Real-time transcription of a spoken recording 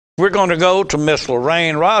We're going to go to Miss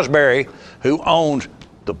Lorraine Rosbury, who owns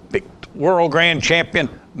the big world grand champion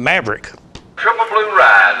Maverick. Triple Blue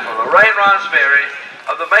Ride for Lorraine Rosbury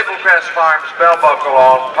of the Maple Crest Farms Bell Buckle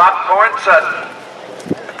on Popcorn Sutton.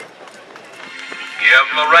 Give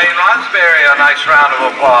Lorraine Rosbury a nice round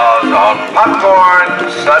of applause on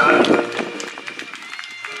Popcorn Sutton.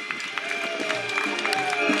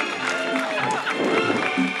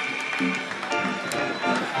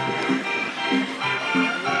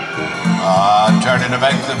 Turning to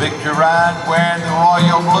make the victory ride, wearing the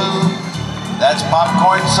royal blue. That's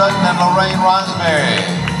Popcorn Sutton and Lorraine Rosbury.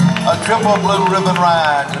 A triple blue ribbon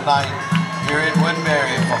ride tonight here at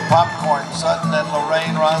Woodbury for Popcorn Sutton and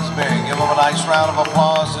Lorraine Rosbury. Give them a nice round of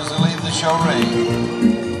applause as they leave the show ring.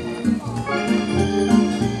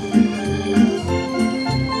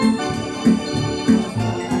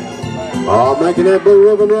 Making that blue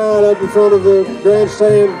ribbon ride up in front of the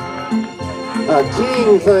grandstand.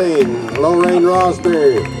 King Thing, Lorraine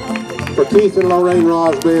Rosbury, for Keith and Lorraine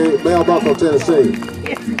Rosbury, Bell Buckle, Tennessee.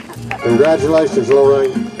 Congratulations,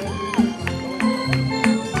 Lorraine.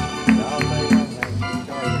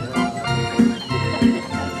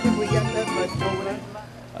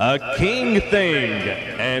 A King Thing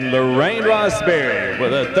and Lorraine Rosbury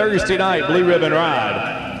with a Thursday night blue ribbon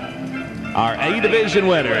ride. Our A Division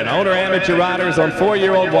winner and owner amateur riders on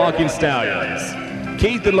 4-year-old walking stallions.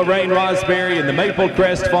 Keith and Lorraine Rosbury in the Maple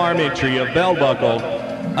Crest Farm entry of Bell Buckle.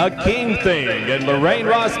 A King Thing and Lorraine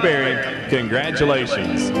Rosbury,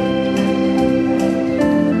 congratulations.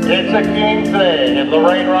 It's a King Thing and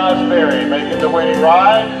Lorraine Rosbury making the winning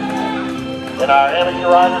ride. And our amateur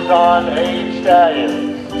riders on age stallions.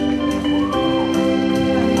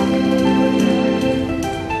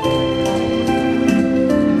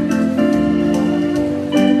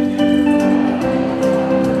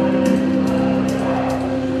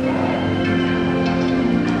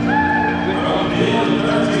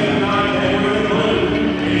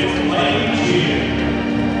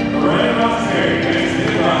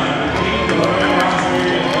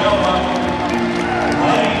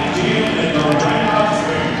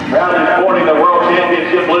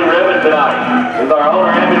 Blue ribbon tonight with our owner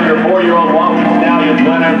amateur 4-year-old walking stallions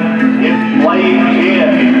winner. It's Lane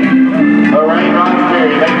Jim. Lorraine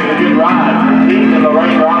Rosbury makes a good ride. Keith and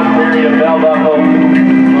Lorraine Rosbury of Bell Buckle.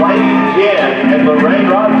 Lane Jim and Lorraine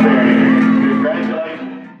Rosbury.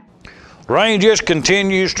 Congratulations. Lorraine just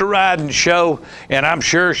continues to ride and show, and I'm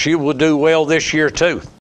sure she will do well this year too.